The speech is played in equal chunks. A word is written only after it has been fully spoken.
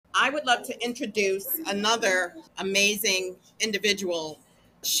I would love to introduce another amazing individual.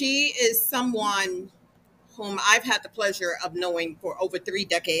 She is someone whom I've had the pleasure of knowing for over 3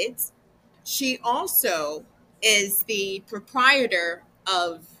 decades. She also is the proprietor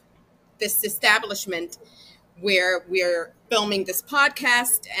of this establishment where we're filming this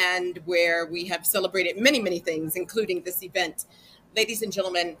podcast and where we have celebrated many, many things, including this event. Ladies and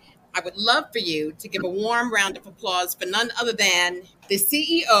gentlemen, I would love for you to give a warm round of applause for none other than the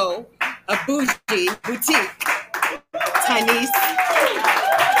CEO of Boujie Boutique, Tynece.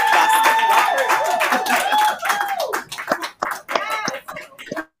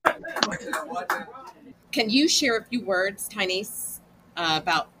 Can you share a few words, Tynece,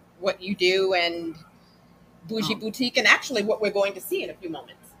 about what you do and Boujie Boutique, and actually what we're going to see in a few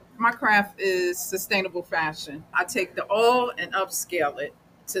moments? My craft is sustainable fashion. I take the old and upscale it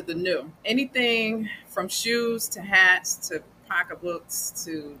to the new. Anything from shoes to hats to pocketbooks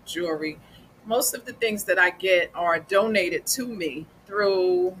to jewelry. Most of the things that I get are donated to me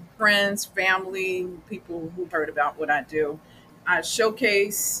through friends, family, people who heard about what I do. I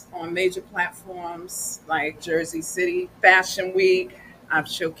showcase on major platforms like Jersey City Fashion Week. I've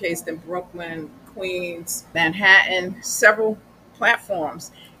showcased in Brooklyn, Queens, Manhattan, several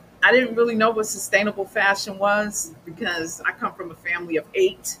platforms. I didn't really know what sustainable fashion was because I come from a family of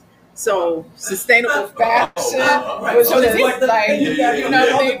 8. So sustainable fashion was just like, you know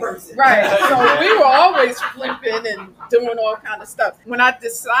what I mean? Right. So we were always flipping and doing all kind of stuff. When I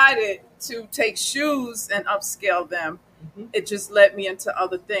decided to take shoes and upscale them, it just led me into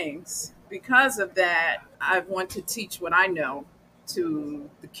other things. Because of that, I want to teach what I know to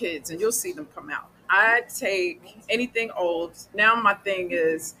the kids, and you'll see them come out. I take anything old. Now my thing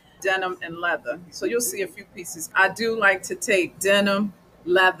is denim and leather. So you'll see a few pieces. I do like to take denim,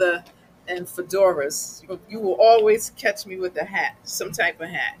 leather, and fedoras. You will always catch me with a hat, some type of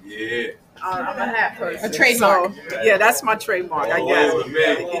hat. Yeah. I'm a hat person. A trademark. So, yeah, that's my trademark, I guess.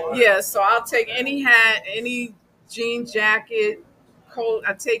 Yeah, so I'll take any hat, any jean jacket, coat.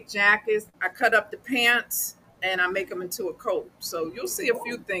 I take jackets. I cut up the pants and I make them into a coat. So you'll see a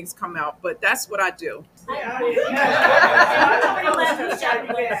few things come out, but that's what I do. So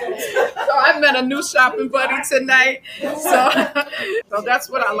I met a new shopping buddy tonight. So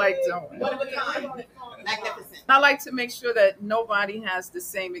that's what I like doing. Magnificent. I like to make sure that nobody has the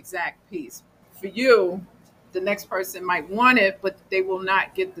same exact piece. For you, the next person might want it, but they will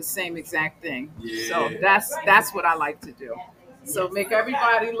not get the same exact thing. Yeah. So that's what I like to do. So make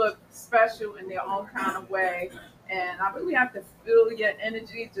everybody look special in their own kind of way. And I really have to feel your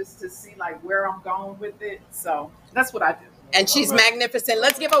energy just to see like where I'm going with it. So that's what I do. And she's magnificent.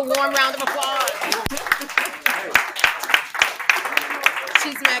 Let's give a warm round of applause.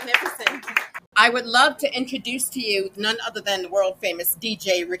 She's magnificent. I would love to introduce to you none other than the world famous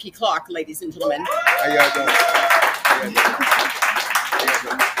DJ Ricky Clark, ladies and gentlemen. How y'all doing?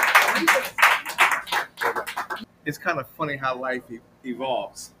 It's kind of funny how life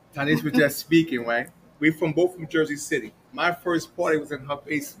evolves. Tynece was just speaking, right? We're both from Jersey City. My first party was in her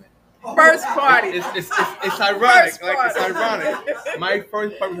basement. First party. It's ironic. It's ironic. My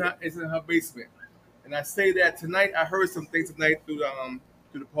first party is in her basement. And I say that tonight, I heard some things tonight through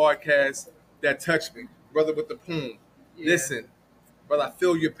the podcast that touched me. Brother with the poem. Yeah. Listen, brother, I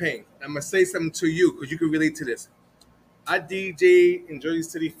feel your pain. I'm going to say something to you because you can relate to this. I DJed in Jersey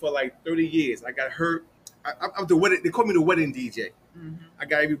City for like 30 years. I got hurt. I'm the wedding. They call me the wedding DJ. Mm-hmm. I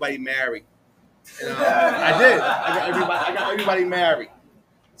got everybody married. And, I did. I got everybody married.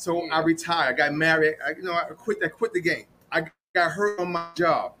 So I retired. I got married. I quit the game. I got hurt on my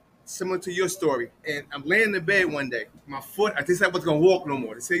job, similar to your story. And I'm laying in bed one day. My foot. They said I wasn't gonna walk no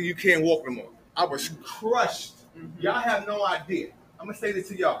more. They said you can't walk no more. I was crushed. Mm-hmm. Y'all have no idea. I'm gonna say this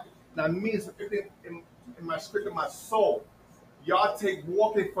to y'all. Now, me is in my script of my soul. Y'all take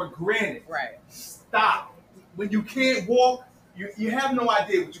walking for granted. Right. Stop. When you can't walk, you have no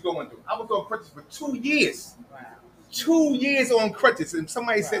idea what you're going through. I was on crutches for 2 years. Wow. 2 years on crutches. And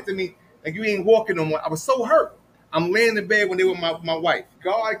somebody said to me, like, you ain't walking no more. I was so hurt. I'm laying in bed when they were my wife.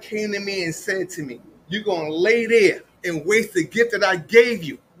 God came to me and said to me, you're going to lay there and waste the gift that I gave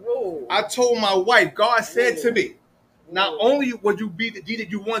you. Whoa. I told my wife, God said to me, not only would you be the D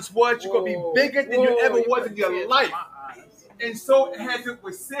that you once was, you're going to be bigger than you ever was in your life. And so as it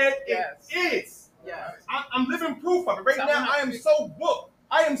was said, it is. Yes. I'm living proof of it. Right now, I am so booked.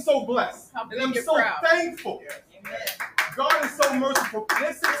 I am so blessed. And I'm so thankful. Yes. God is so merciful.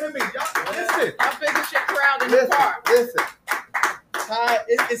 Listen to me. Y'all, listen. How big is your crowd in the park? Listen.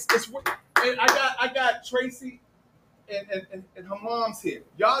 And I got Tracy and her mom's here.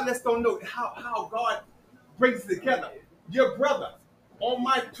 Y'all just don't know how God brings it together. Your brother, on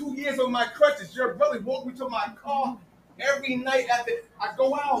my 2 years on my crutches, your brother walked me to my car every night after I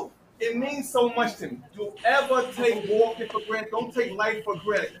go out. It means so much to me. Don't ever take walking for granted. Don't take life for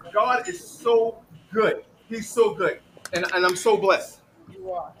granted. God is so good. He's so good. And I'm so blessed.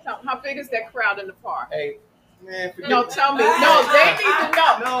 You are. How big is that crowd in the park? Hey, man, forget No, tell me. No, they need to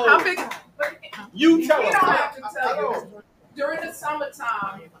know. No. How big? You tell We us. don't have to tell you. During the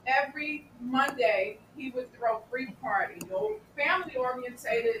summertime, every Monday, he would throw free party. Family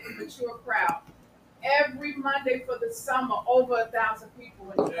orientated, mature crowd. Every Monday for the summer, over 1,000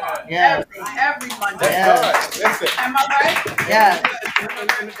 people in the park. Yeah. Every Monday. That's God. Listen. Am I right? Yeah.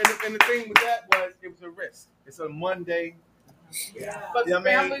 And the thing with that was, it was a risk. It's a Monday. But You know what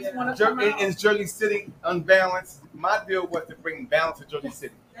I families mean? want to come out. In Jersey City, unbalanced. My deal was to bring balance to Jersey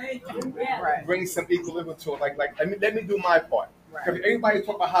City. Right. Bring some equilibrium to it. Like let me do my part. Right. Because everybody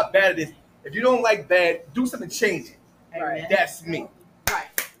talk about how bad it is. If you don't like bad, do something, change it. Right. That's me. Right.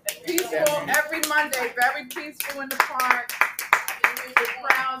 Peaceful every Monday, very peaceful in the park. The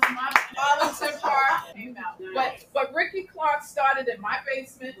crowds, my volunteer park. But Ricky Clark started in my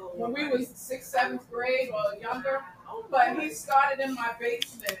basement when we was 6th, 7th grade or younger. But he started in my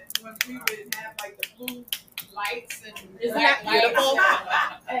basement when we would have like the blue lights and Isn't that beautiful?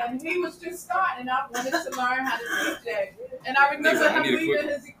 And he was just starting. I wanted to learn how to DJ. And I remember him leaving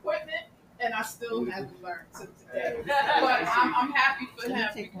his equipment, and I still haven't learned to today. But I'm happy for him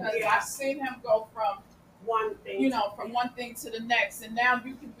because I've seen him go from one thing to the next, and now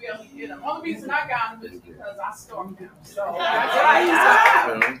you can really get him. The only reason I got him is because I stalked him. So that's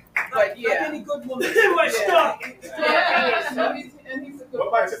why but yeah, any good woman. yeah. So he's a good What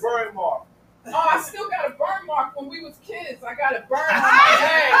about person. your burn mark? Oh, I still got a burn mark when we was kids. I got a burn on my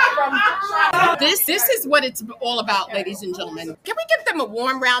leg from This is what it's all about, ladies and gentlemen. Can we give them a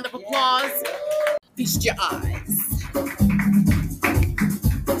warm round of applause? Feast your eyes.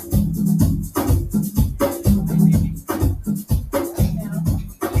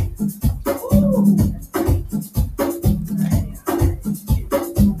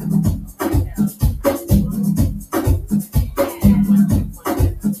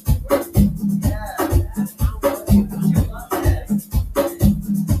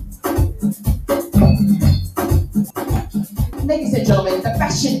 Ladies and gentlemen, the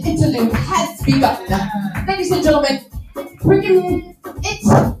fashion interlude has begun. Ladies and gentlemen, bringing it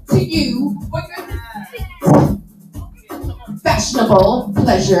to you for your fashionable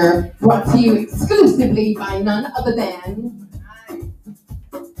pleasure, brought to you exclusively by none other than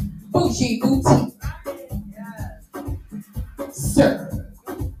Boujie Boutique. Sir,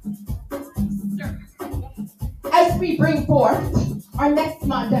 as we bring forth our next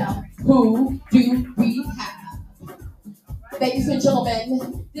model, who do we have? Ladies and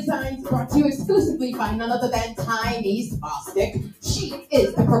gentlemen, designs brought to you exclusively by none other than Tynece Bostic. She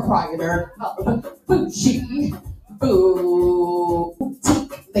is the proprietor of Boujie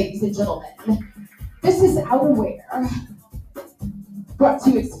Boutique. Ladies and gentlemen, this is Outerwear, brought to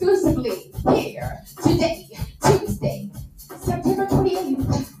you exclusively here today, Tuesday, September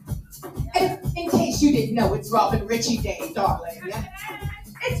 28th. And in case you didn't know, it's Robin Ritchie Day, darling.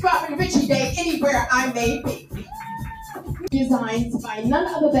 It's Robin Ritchie Day anywhere I may be. Designs by none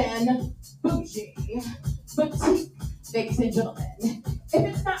other than Boujie Boutique. Ladies and gentlemen, if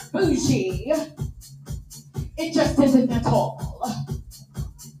it's not bougie, it just isn't at all.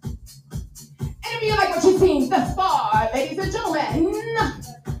 And if you like what you've seen thus far, ladies and gentlemen,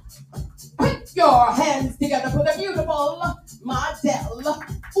 put your hands together for the beautiful model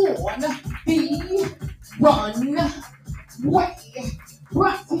on the runway.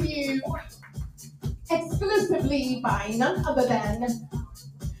 Brought to you exclusively by none other than,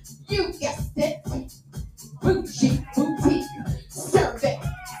 you guessed it, Boujie Boutique. Serve it,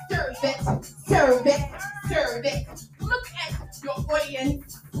 serve it, serve it, serve it. Look at your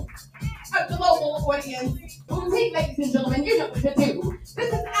audience, a global audience. Boutique, ladies and gentlemen, you know what to do.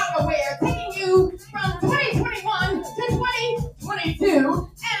 This is Outerwear, taking you from 2021 to 2022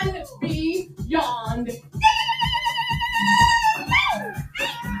 and beyond.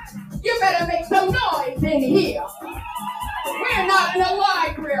 You better make some noise in here. We're not in a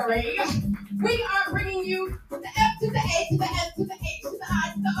library. We are bringing you the F to the A to the S to the H to the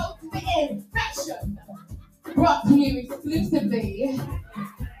I to the O to the N fashion. Brought to you exclusively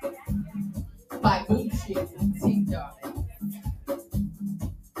by Boujie Boutique, darling.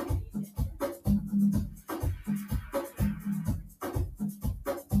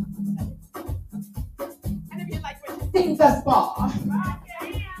 And if you like what you've seen thus far,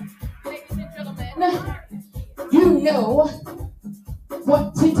 ladies and gentlemen, you know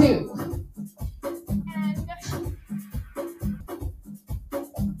what to do. And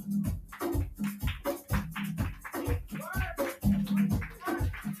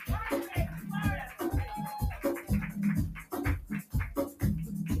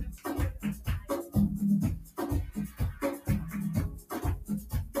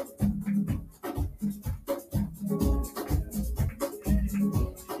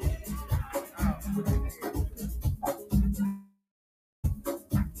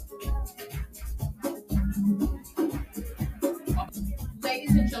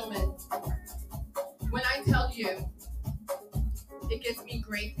ladies and gentlemen, when I tell you, it gives me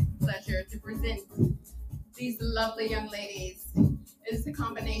great pleasure to present these lovely young ladies. It's a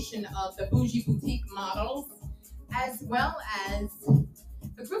combination of the Boujie boutique models, as well as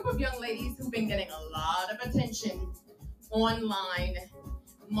a group of young ladies who've been getting a lot of attention online,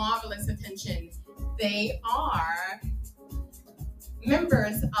 marvelous attention. They are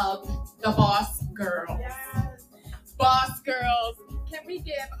members of the Boss Girls. Yes. Boss Girls, can we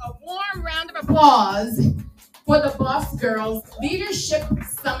give a warm round of applause for the Boss Girls Leadership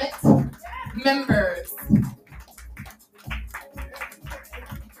Summit members?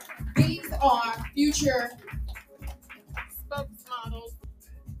 These are future spokesmodels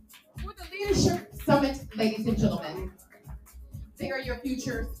for the Leadership Summit, ladies and gentlemen. They are your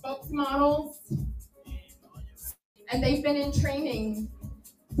future spokesmodels, and they've been in training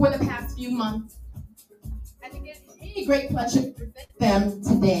for the past few months. And it gives me great pleasure to present them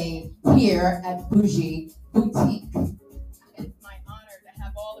today here at Boujie Boutique. It's my honor to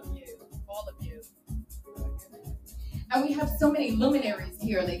have all of you. And we have so many luminaries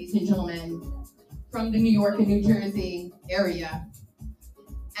here, ladies and gentlemen, from the New York and New Jersey area.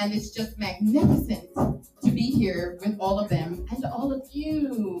 And it's just magnificent to be here with all of them and all of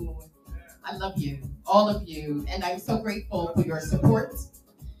you. I love you, all of you. And I'm so grateful for your support,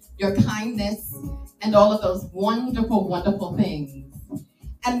 your kindness, and all of those wonderful, wonderful things.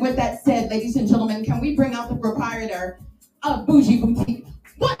 And with that said, ladies and gentlemen, can we bring out the proprietor of Boujie Boutique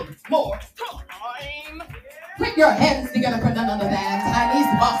one more time? Put your hands together for none other than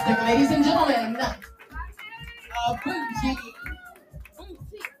Tynece Bostic, ladies and gentlemen. Boujie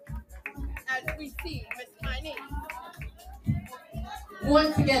Boutique, as we see Miss Tynece.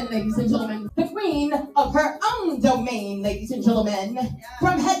 Once again, ladies and gentlemen, the queen of her own domain, ladies and gentlemen,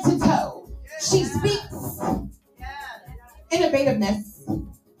 from head to toe. She speaks innovativeness,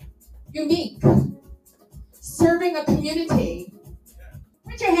 unique, serving a community.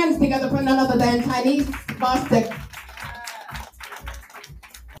 Put your hands together for none other than Tynece Bostic.